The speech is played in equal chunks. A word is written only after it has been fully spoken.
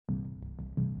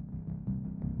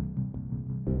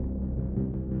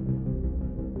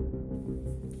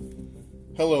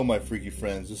Hello, my freaky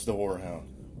friends. This is the Horror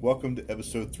Hound. Welcome to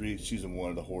episode 3, season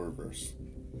 1 of the Horrorverse.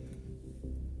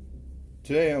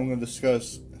 Today I'm going to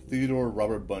discuss Theodore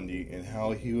Robert Bundy and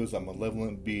how he was a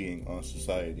malevolent being on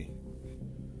society.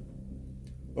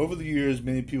 Over the years,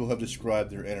 many people have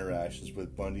described their interactions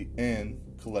with Bundy, and,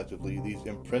 collectively, these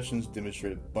impressions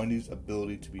demonstrated Bundy's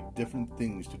ability to be different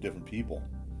things to different people.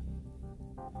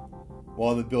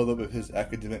 While the buildup of his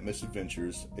academic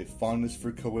misadventures, a fondness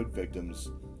for co-ed victims,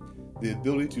 the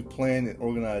ability to plan and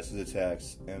organize his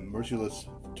attacks, and merciless,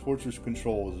 torturous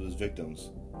controls of his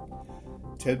victims,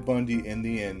 Ted Bundy, in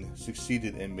the end,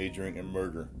 succeeded in majoring in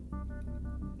murder.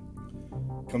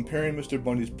 Comparing Mr.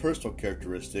 Bundy's personal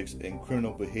characteristics and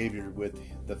criminal behavior with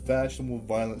the fashionable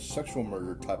violent sexual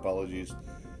murder typologies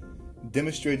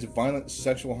demonstrates violent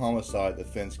sexual homicide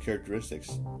offense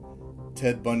characteristics.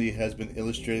 Ted Bundy has been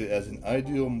illustrated as an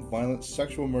ideal violent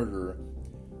sexual murderer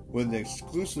with an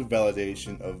exclusive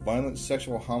validation of violent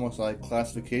sexual homicide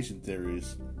classification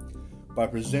theories by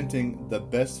presenting the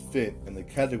best fit in the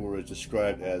categories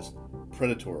described as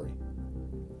predatory.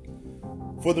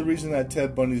 For the reason that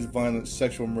Ted Bundy's violent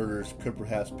sexual murders could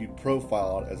perhaps be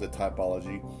profiled as a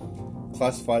typology,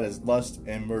 classified as lust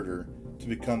and murder, to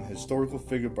become a historical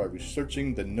figure by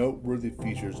researching the noteworthy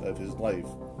features of his life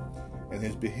and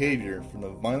his behavior from the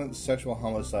violent sexual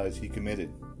homicides he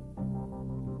committed.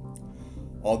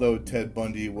 Although Ted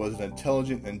Bundy was an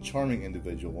intelligent and charming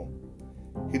individual,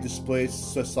 he displayed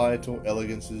societal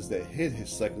elegances that hid his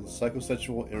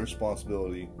psychosexual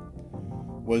irresponsibility,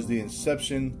 was the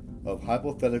inception of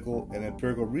hypothetical and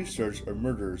empirical research of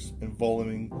murders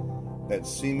involving that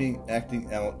seeming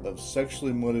acting out of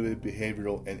sexually motivated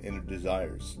behavioral and inner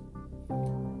desires.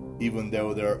 Even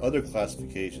though there are other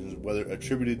classifications, whether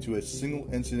attributed to a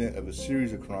single incident of a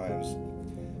series of crimes,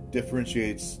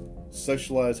 differentiates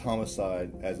sexualized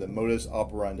homicide as a modus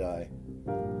operandi,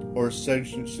 or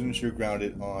signature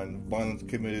grounded on violence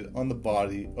committed on the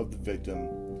body of the victim,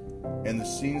 and the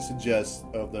scene suggests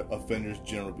of the offender's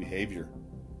general behavior.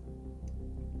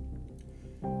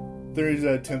 Theories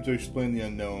that attempt to explain the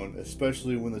unknown,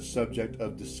 especially when the subject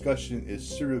of discussion is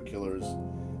serial killers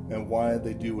and why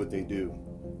they do what they do.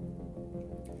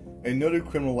 A noted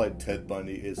criminal like Ted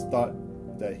Bundy is thought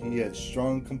that he had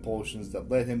strong compulsions that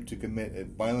led him to commit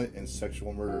violent and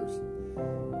sexual murders.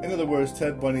 In other words,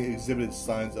 Ted Bundy exhibited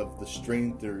signs of the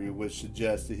strain theory, which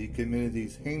suggests that he committed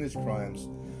these heinous crimes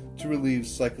to relieve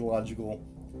psychological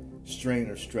strain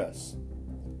or stress.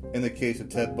 In the case of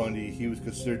Ted Bundy, he was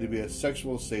considered to be a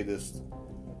sexual sadist,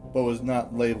 but was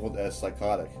not labeled as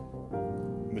psychotic.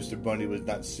 Mr. Bundy was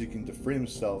not seeking to free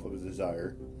himself of his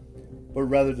desire, but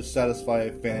rather to satisfy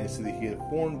a fantasy that he had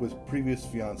formed with previous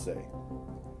fiancée.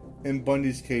 In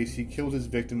Bundy's case, he killed his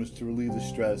victims to relieve the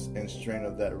stress and strain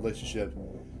of that relationship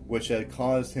which had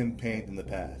caused him pain in the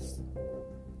past.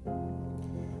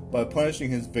 By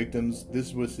punishing his victims,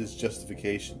 this was his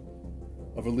justification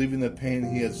of relieving the pain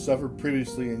he had suffered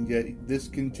previously, and yet this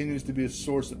continues to be a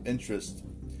source of interest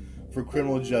for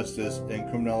criminal justice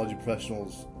and criminology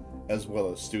professionals as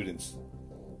well as students.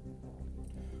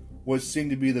 What seemed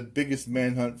to be the biggest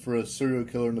manhunt for a serial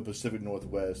killer in the Pacific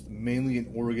Northwest, mainly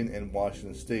in Oregon and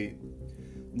Washington State,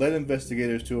 led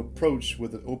investigators to approach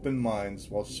with an open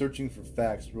minds while searching for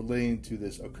facts relating to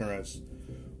this occurrence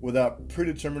without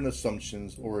predetermined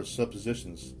assumptions or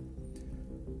suppositions.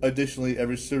 Additionally,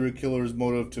 every serial killer's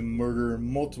motive to murder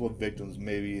multiple victims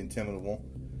may be intimidable,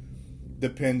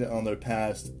 dependent on their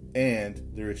past and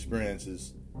their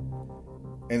experiences,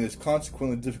 and is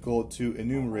consequently difficult to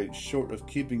enumerate short of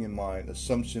keeping in mind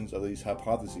assumptions of these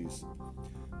hypotheses,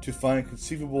 to find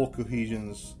conceivable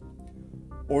cohesions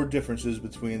or differences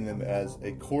between them as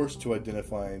a course to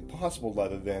identifying possible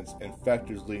life events and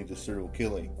factors leading to serial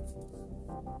killing.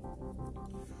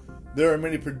 There are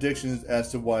many predictions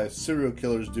as to why serial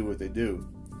killers do what they do,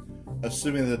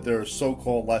 assuming that there are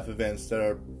so-called life events that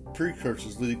are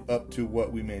precursors leading up to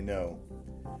what we may know.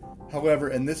 However,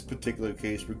 in this particular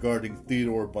case regarding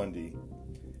Theodore Bundy,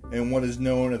 and what is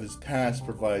known of his past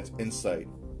provides insight.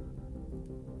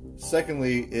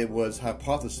 Secondly, it was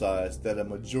hypothesized that a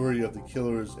majority of the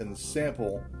killers in the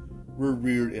sample were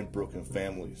reared in broken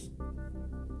families.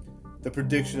 The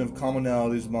prediction of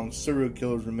commonalities among serial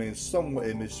killers remains somewhat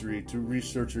a mystery to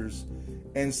researchers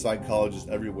and psychologists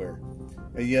everywhere,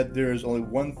 and yet there is only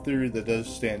one theory that does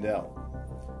stand out.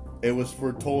 It was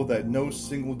foretold that no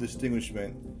single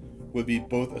distinguishment would be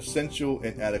both essential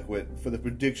and adequate for the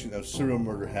prediction of serial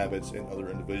murder habits in other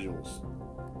individuals.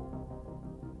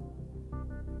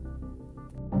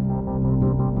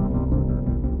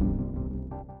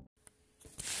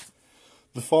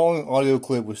 The following audio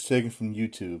clip was taken from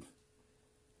YouTube.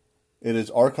 It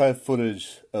is archived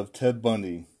footage of Ted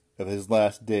Bundy of his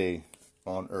last day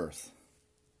on Earth.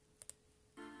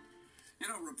 You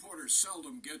know, reporters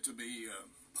seldom get to be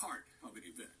part of an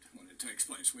event when it takes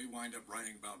place. We wind up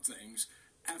writing about things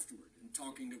afterward and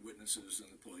talking to witnesses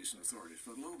and the police and authorities.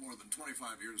 But a little more than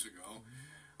 25 years ago,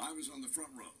 I was on the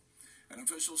front row, an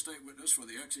official state witness for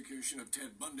the execution of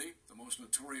Ted Bundy, the most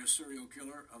notorious serial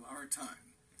killer of our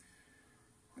time.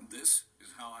 And this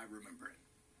is how I remember it.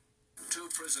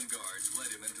 2 prison guards led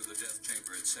him into the death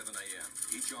chamber at 7 a.m.,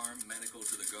 each arm manacled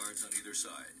to the guards on either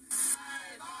side.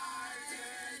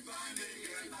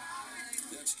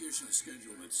 The execution is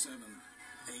scheduled at 7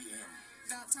 a.m.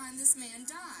 About time this man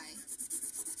died.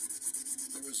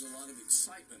 There was a lot of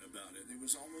excitement about it. There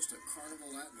was almost a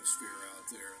carnival atmosphere out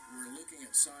there. We're looking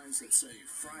at signs that say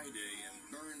Friday and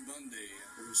Burn Bundy.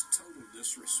 There was total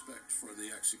disrespect for the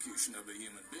execution of a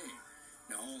human being.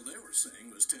 Now, all they were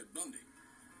saying was Ted Bundy.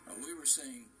 We were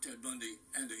saying Ted Bundy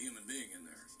and a human being in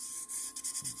there.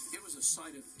 It was a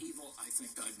sight of evil I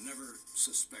think I'd never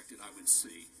suspected I would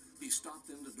see. He stopped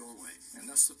in the doorway,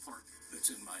 and that's the part that's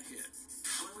in my head.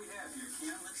 What do we have here,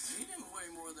 Ken? He didn't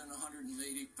weigh more than 185,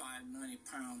 90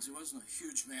 pounds. He wasn't a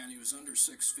huge man. He was under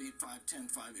 6 feet, 5'10",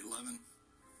 5'11".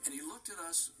 And he looked at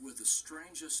us with the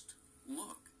strangest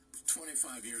look.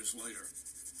 25 years later,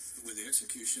 with the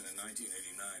execution in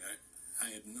 1989,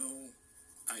 I had no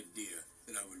idea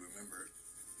that I would remember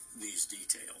these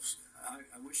details.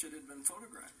 I wish it had been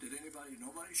photographed.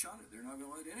 Nobody shot it. They're not going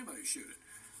to let anybody shoot it.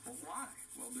 Well, why?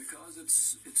 Well, because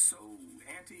it's so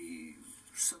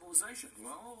anti-civilization.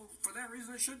 Well, for that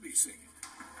reason, it should be seen.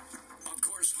 Of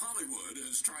course, Hollywood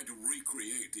has tried to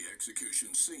recreate the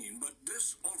execution scene, but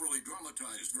this overly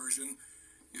dramatized version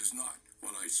is not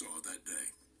what I saw that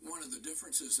day. One of the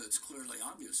differences that's clearly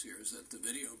obvious here is that the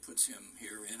video puts him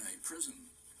here in a prison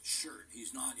shirt.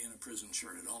 He's not in a prison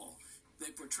shirt at all.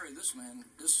 They portray this man,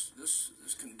 this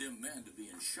condemned man, to be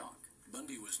in shock.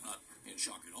 Bundy was not in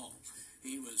shock at all.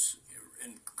 He was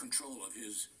in control of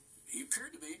he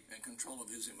appeared to be in control of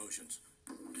his emotions.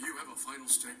 Do you have a final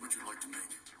statement you'd like to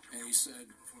make? And he said,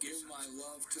 "Give my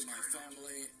love to my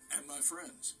family and my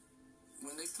friends."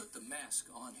 When they put the mask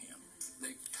on him,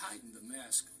 they tightened the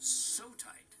mask so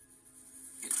tight,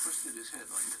 it twisted his head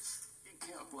like this. It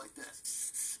came up like that.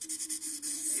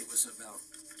 It was about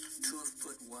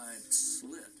 2-foot wide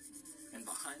slit, and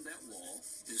behind that wall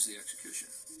is the execution.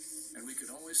 And we could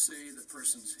only see the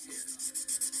person's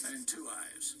head and 2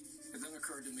 eyes. It then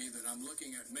occurred to me that I'm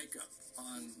looking at makeup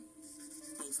on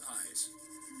both eyes.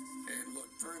 It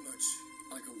looked very much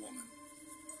like a woman,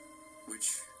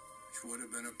 which would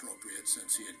have been appropriate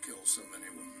since he had killed so many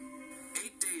women.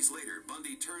 8 days later,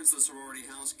 Bundy turns the sorority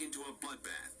house into a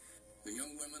bloodbath. The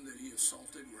young women that he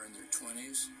assaulted were in their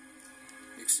 20s,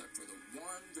 except for the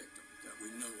one victim that we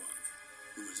know of,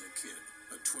 who was a kid,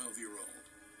 a 12-year-old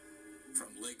from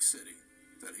Lake City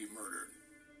that he murdered.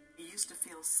 You used to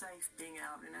feel safe being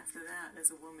out, and after that,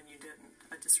 as a woman, you didn't.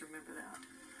 I just remember that.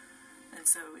 And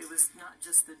so it was not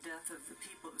just the death of the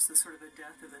people, it was the sort of a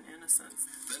death of an innocence.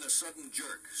 Then a sudden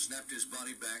jerk snapped his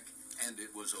body back, and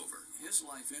it was over. His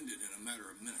life ended in a matter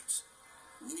of minutes.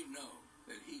 We know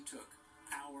that he took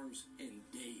hours and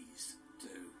days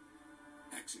to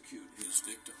execute his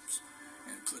victims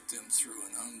and put them through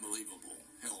an unbelievable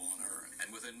hell on earth.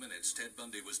 And within minutes, Ted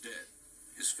Bundy was dead.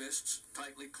 His fists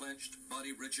tightly clenched,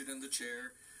 body rigid in the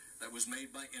chair that was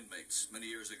made by inmates many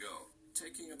years ago.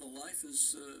 Taking of a life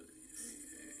is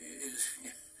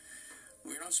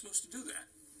we're not supposed to do that.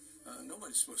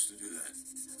 Nobody's supposed to do that.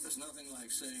 There's nothing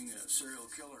like seeing a serial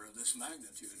killer of this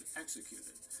magnitude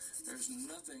executed. There's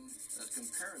nothing that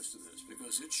compares to this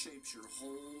because it shapes your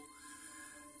whole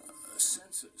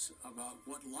senses about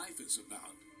what life is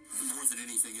about. More than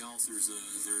anything else, there's a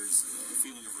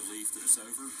feeling of relief that it's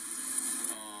over,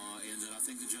 and that I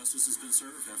think the justice has been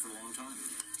served after a long time.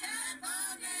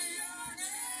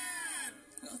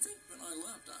 I think when I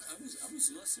left, I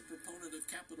was less a proponent of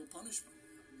capital punishment.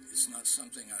 It's not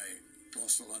something I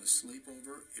lost a lot of sleep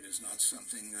over. It is not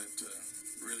something that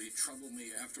really troubled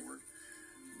me afterward.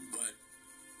 But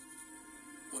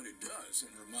what it does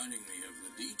in reminding me of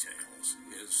the details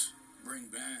is bring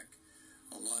back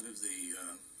a lot of the,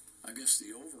 I guess,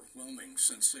 the overwhelming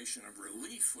sensation of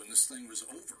relief when this thing was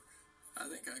over. I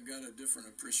think I got a different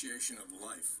appreciation of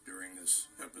life during this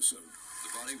episode.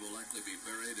 The body will likely be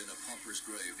buried in a pauper's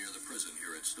grave near the prison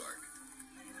here at Stark.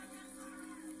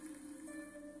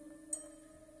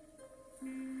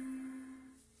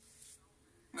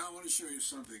 Now I want to show you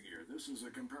something here. This is a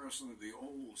comparison of the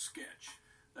old sketch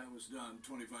that was done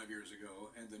 25 years ago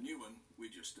and the new one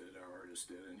we just did, our artist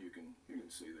did, and you can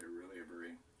see they're really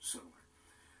very similar.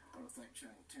 I want to thank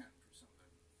Channel 10.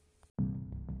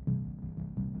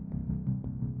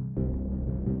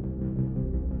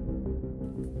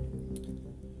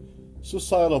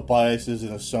 Societal biases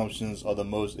and assumptions are the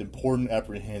most important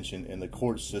apprehension in the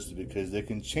court system because they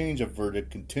can change a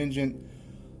verdict contingent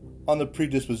on the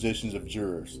predispositions of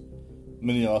jurors.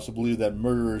 Many also believe that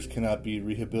murderers cannot be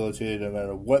rehabilitated no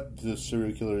matter what the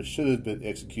serial killer should have been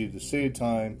executed to save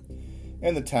time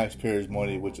and the taxpayers'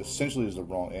 money, which essentially is the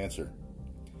wrong answer.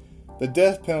 The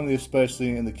death penalty,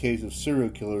 especially in the case of serial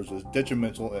killers, is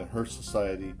detrimental and hurts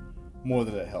society more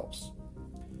than it helps.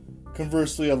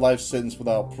 Conversely, a life sentence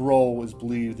without parole is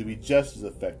believed to be just as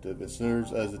effective. It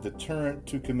serves as a deterrent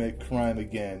to commit crime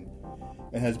again,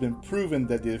 and has been proven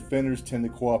that the offenders tend to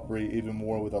cooperate even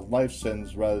more with a life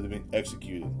sentence rather than being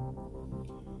executed.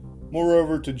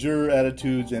 Moreover, to juror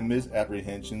attitudes and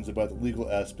misapprehensions about the legal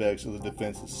aspects of the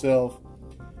defense itself,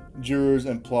 jurors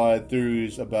implied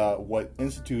theories about what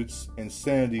institutes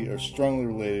insanity are strongly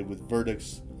related with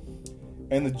verdicts,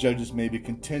 and the judges may be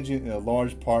contingent in a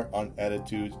large part on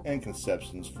attitudes and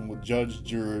conceptions from the judge,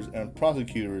 jurors, and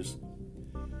prosecutors,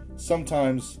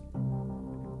 sometimes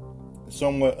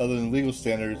somewhat other than legal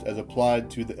standards as applied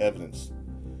to the evidence.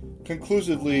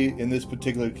 Conclusively, in this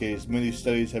particular case, many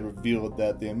studies have revealed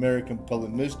that the American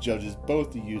public misjudges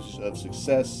both the uses of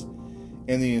success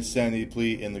and the insanity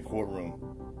plea in the courtroom.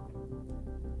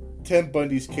 Ted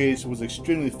Bundy's case was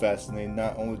extremely fascinating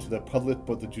not only to the public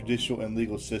but the judicial and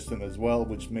legal system as well,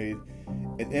 which made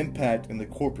an impact in the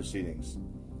court proceedings.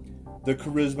 The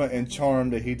charisma and charm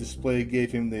that he displayed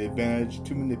gave him the advantage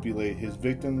to manipulate his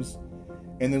victims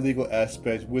and the legal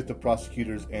aspects with the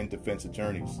prosecutors and defense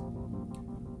attorneys.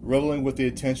 Reveling with the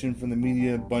attention from the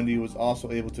media, Bundy was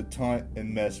also able to taunt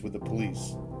and mess with the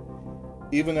police.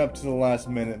 Even up to the last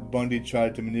minute, Bundy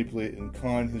tried to manipulate and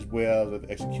con his way out of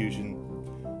execution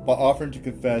by offering to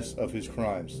confess of his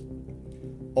crimes.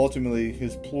 Ultimately,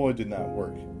 his ploy did not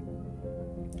work.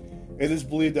 It is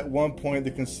believed at one point the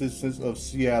constituents of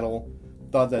Seattle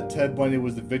thought that Ted Bundy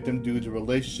was the victim due to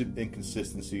relationship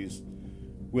inconsistencies,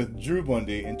 which drew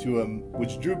Bundy into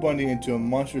a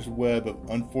monstrous web of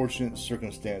unfortunate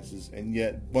circumstances, and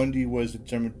yet Bundy was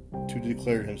determined to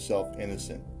declare himself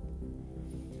innocent.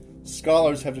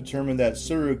 Scholars have determined that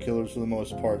serial killers, for the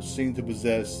most part, seem to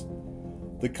possess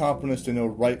the competence to know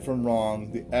right from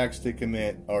wrong. The acts they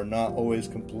commit are not always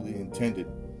completely intended.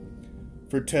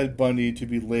 For Ted Bundy to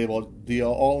be labeled the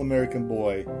all-American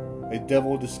boy, a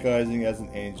devil disguising as an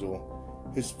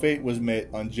angel, his fate was met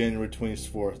on January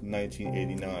 24th,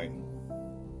 1989.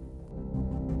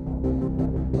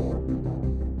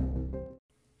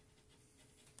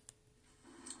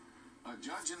 A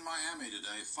judge in Miami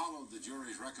today followed the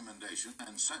jury's recommendation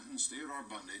and sentenced Theodore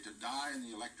Bundy to die in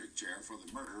the electric chair for the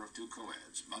murder of two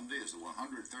co-eds. Bundy is the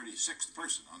 136th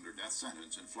person under death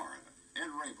sentence in Florida.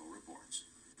 Ed Rabel reports.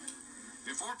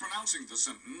 Before pronouncing the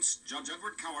sentence, Judge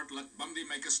Edward Cowart let Bundy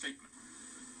make a statement.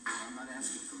 I'm not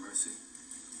asking for mercy,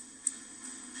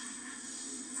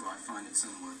 for I find it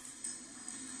somewhat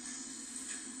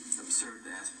absurd to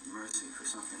ask for mercy for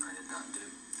something I did not do.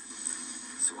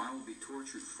 So I will be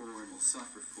tortured for and will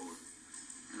suffer for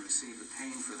and receive the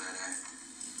pain for that act.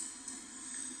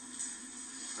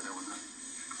 But I will not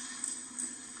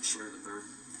share the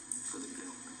burden for the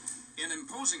guilt. In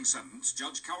imposing sentence,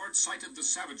 Judge Cowart cited the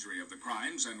savagery of the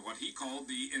crimes and what he called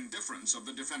the indifference of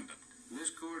the defendant.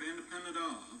 This court, independent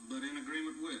of, but in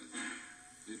agreement with,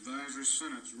 the advisory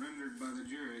sentence rendered by the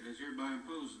jury, does hereby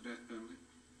impose the death penalty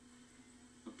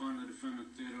upon the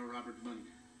defendant Theodore Robert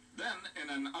Bundy. Then, in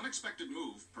an unexpected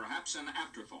move, perhaps an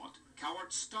afterthought,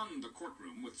 Cowart stunned the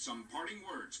courtroom with some parting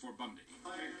words for Bundy.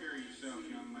 Take care of yourself,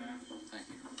 young man. Thank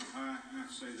you. I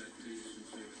say that to you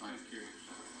sincerely. Take care of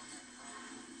yourself.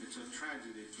 It's a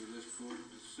tragedy for this court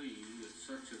to see that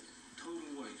such a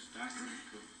total waste, I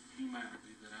think, of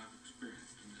humanity that I've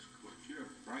experienced in this court. You're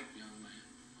a bright young man.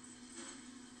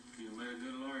 If you made a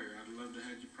good lawyer, I'd love to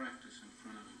have you practice in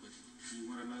front of me, but you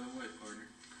went another way,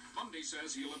 partner. Bundy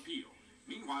says he'll appeal.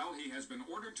 Meanwhile, he has been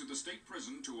ordered to the state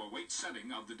prison to await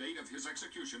setting of the date of his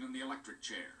execution in the electric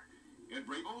chair. Ed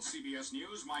Rabel, CBS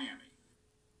News, Miami.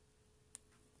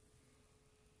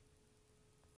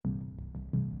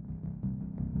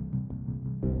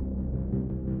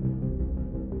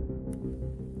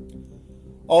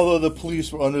 Although the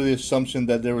police were under the assumption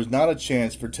that there was not a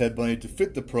chance for Ted Bundy to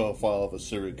fit the profile of a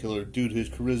serial killer due to his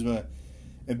charisma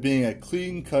and being a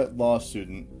clean-cut law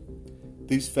student,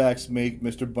 these facts make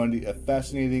Mr. Bundy a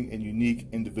fascinating and unique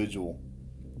individual.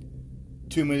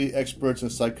 To many experts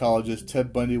and psychologists,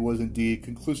 Ted Bundy was indeed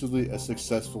conclusively a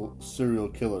successful serial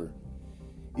killer.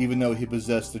 Even though he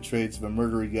possessed the traits of a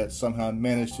murderer, yet somehow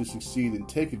managed to succeed and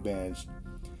take advantage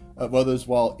of others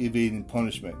while evading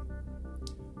punishment.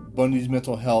 Bundy's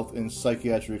mental health and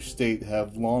psychiatric state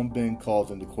have long been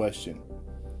called into question.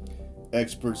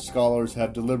 Expert scholars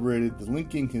have deliberated that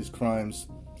linking his crimes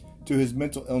to his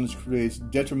mental illness creates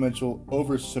detrimental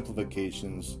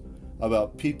oversimplifications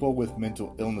about people with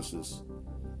mental illnesses.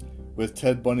 With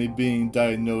Ted Bundy being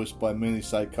diagnosed by many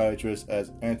psychiatrists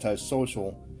as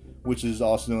antisocial, which is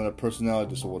also known as personality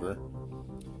disorder,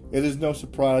 it is no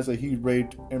surprise that he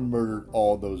raped and murdered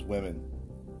all those women.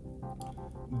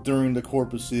 During the court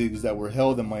proceedings that were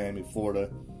held in Miami, Florida,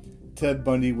 Ted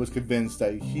Bundy was convinced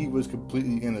that he was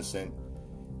completely innocent,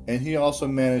 and he also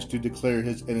managed to declare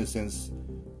his innocence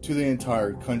to the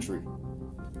entire country.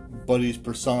 Bundy's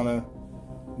persona,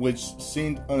 which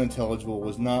seemed unintelligible,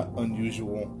 was not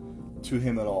unusual to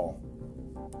him at all.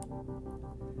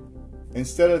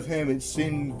 Instead of him, it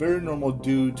seemed very normal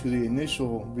due to the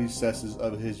initial recesses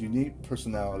of his unique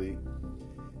personality,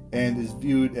 and is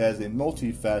viewed as a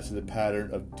multifaceted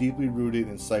pattern of deeply rooted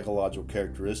and psychological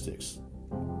characteristics.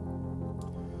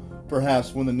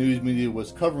 Perhaps when the news media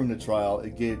was covering the trial,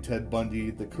 it gave Ted Bundy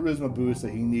the charisma boost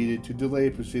that he needed to delay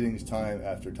proceedings time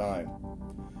after time,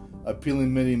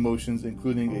 appealing many emotions,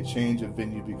 including a change of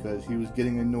venue because he was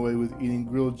getting annoyed with eating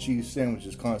grilled cheese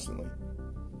sandwiches constantly.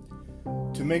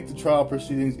 To make the trial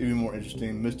proceedings even more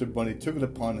interesting, Mr. Bundy took it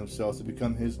upon himself to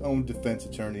become his own defense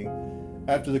attorney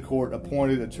after the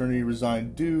court-appointed attorney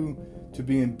resigned due to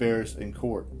being embarrassed in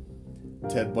court.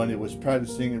 Ted Bundy was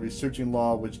practicing and researching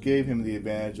law, which gave him the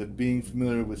advantage of being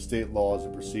familiar with state laws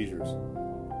and procedures.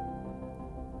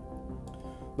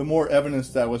 The more evidence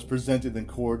that was presented in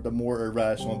court, the more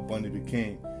irrational Bundy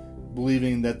became,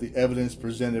 believing that the evidence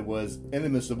presented was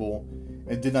inadmissible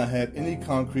and did not have any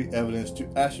concrete evidence to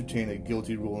ascertain a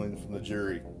guilty ruling from the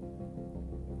jury.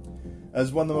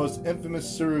 As one of the most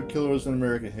infamous serial killers in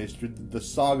American history, the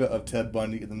saga of Ted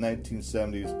Bundy in the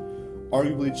 1970s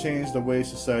arguably changed the way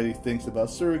society thinks about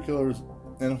serial killers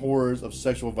and horrors of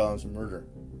sexual violence and murder.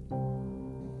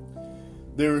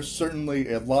 There is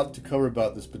certainly a lot to cover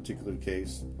about this particular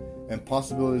case, and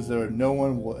possibilities that no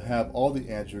one will have all the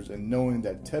answers, and knowing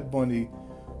that Ted Bundy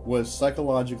was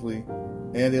psychologically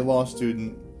and a law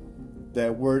student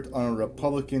that worked on a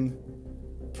Republican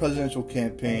presidential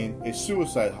campaign, a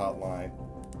suicide hotline,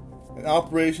 an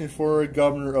operation for a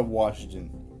governor of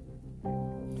Washington.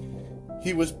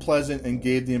 He was pleasant and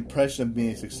gave the impression of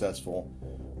being successful,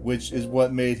 which is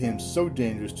what made him so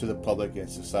dangerous to the public and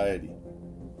society.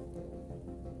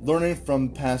 Learning from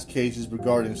past cases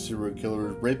regarding serial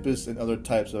killers, rapists, and other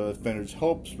types of offenders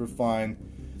helps refine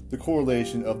the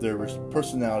correlation of their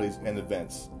personalities and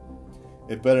events.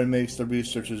 It better makes the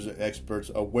researchers and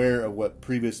experts aware of what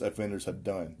previous offenders have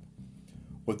done,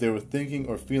 what they were thinking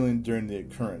or feeling during the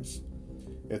occurrence,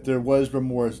 if there was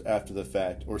remorse after the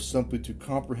fact, or simply to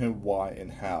comprehend why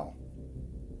and how.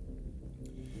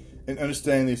 In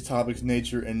understanding these topics,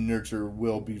 nature and nurture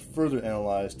will be further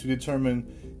analyzed to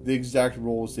determine the exact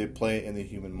roles they play in the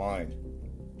human mind.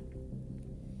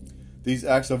 These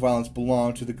acts of violence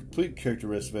belong to the complete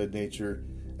characteristic of nature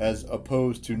as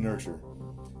opposed to nurture.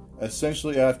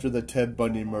 Essentially, after the Ted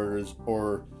Bundy murders,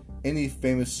 or any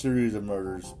famous series of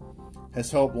murders,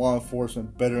 has helped law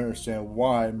enforcement better understand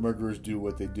why murderers do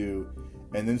what they do,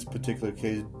 and in this particular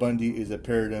case, Bundy is a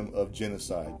paradigm of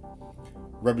genocide,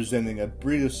 representing a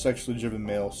breed of sexually driven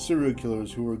male serial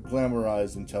killers who were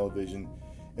glamorized in television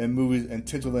and movies and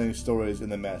titillating stories in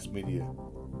the mass media.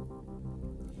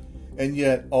 And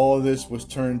yet, all of this was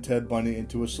turned Ted Bundy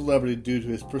into a celebrity due to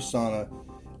his persona,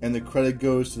 and the credit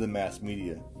goes to the mass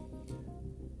media.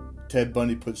 Ted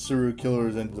Bundy put serial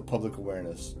killers into the public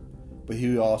awareness, but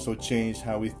he also changed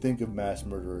how we think of mass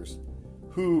murderers,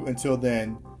 who, until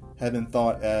then, had been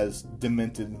thought as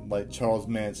demented like Charles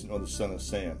Manson or the Son of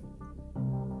Sam.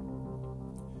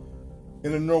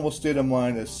 In a normal state of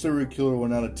mind, a serial killer will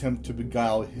not attempt to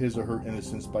beguile his or her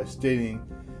innocence by stating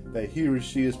that he or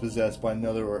she is possessed by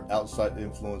another or outside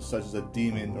influence, such as a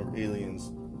demon or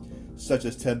aliens, such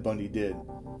as Ted Bundy did.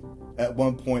 At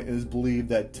one point, it is believed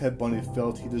that Ted Bundy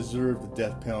felt he deserved the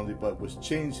death penalty, but was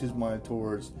changed his mind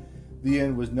towards the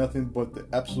end was nothing but the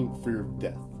absolute fear of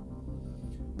death.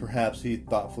 Perhaps he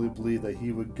thoughtfully believed that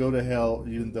he would go to hell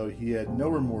even though he had no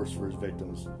remorse for his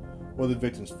victims or the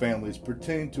victims' families,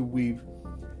 pretending to weep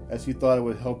as he thought it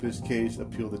would help his case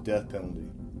appeal the death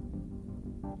penalty.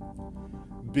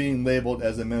 Being labeled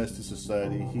as a menace to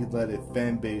society, he led a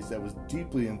fan base that was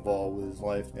deeply involved with his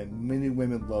life, and many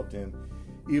women loved him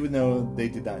even though they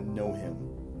did not know him.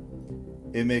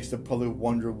 It makes the public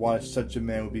wonder why such a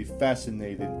man would be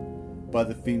fascinated by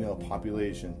the female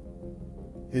population.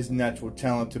 His natural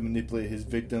talent to manipulate his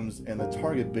victims and the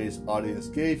target-based audience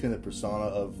gave him the persona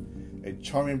of a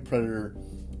charming predator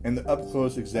and the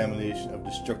up-close examination of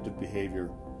destructive behavior,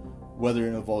 whether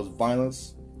it involves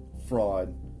violence,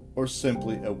 fraud, or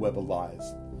simply a web of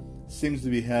lies, seems to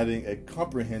be having a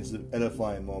comprehensive,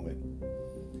 edifying moment.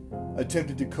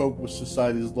 Attempting to cope with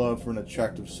society's love for an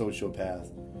attractive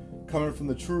sociopath, coming from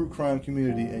the true crime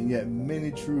community, and yet many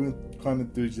true crime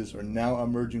enthusiasts are now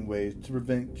emerging ways to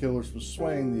prevent killers from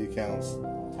swaying the accounts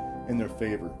in their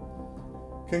favor.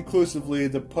 Conclusively,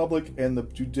 the public and the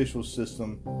judicial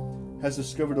system has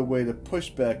discovered a way to push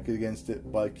back against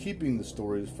it by keeping the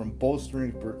stories from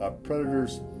bolstering a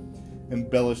predator's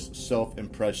embellished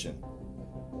self-impression.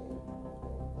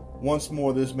 Once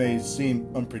more, this may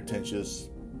seem unpretentious,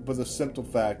 but the simple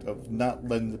fact of not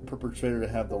letting the perpetrator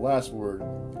have the last word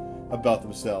about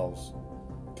themselves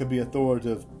can be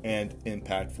authoritative and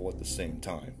impactful at the same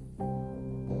time.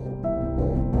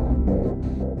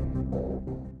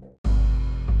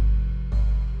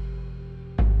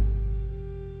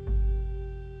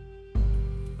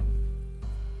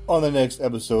 On the next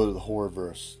episode of the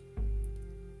Horrorverse,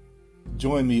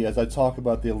 join me as I talk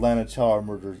about the Atlanta child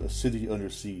murders, A City Under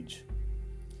Siege.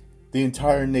 The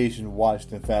entire nation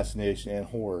watched in fascination and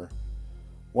horror.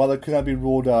 While it could not be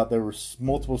ruled out there were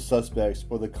multiple suspects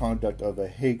or the conduct of a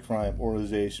hate crime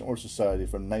organization or society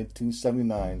from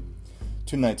 1979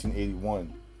 to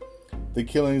 1981, the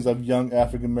killings of young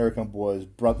African American boys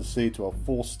brought the city to a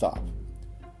full stop.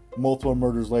 Multiple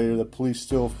murders later, the police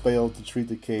still failed to treat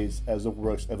the case as the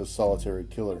works of a solitary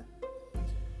killer.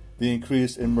 The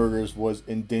increase in murders was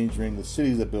endangering the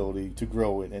city's ability to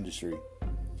grow in industry.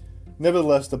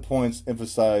 Nevertheless, the points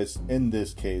emphasized in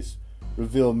this case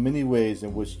reveal many ways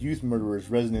in which youth murderers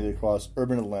resonated across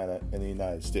urban Atlanta and the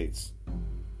United States.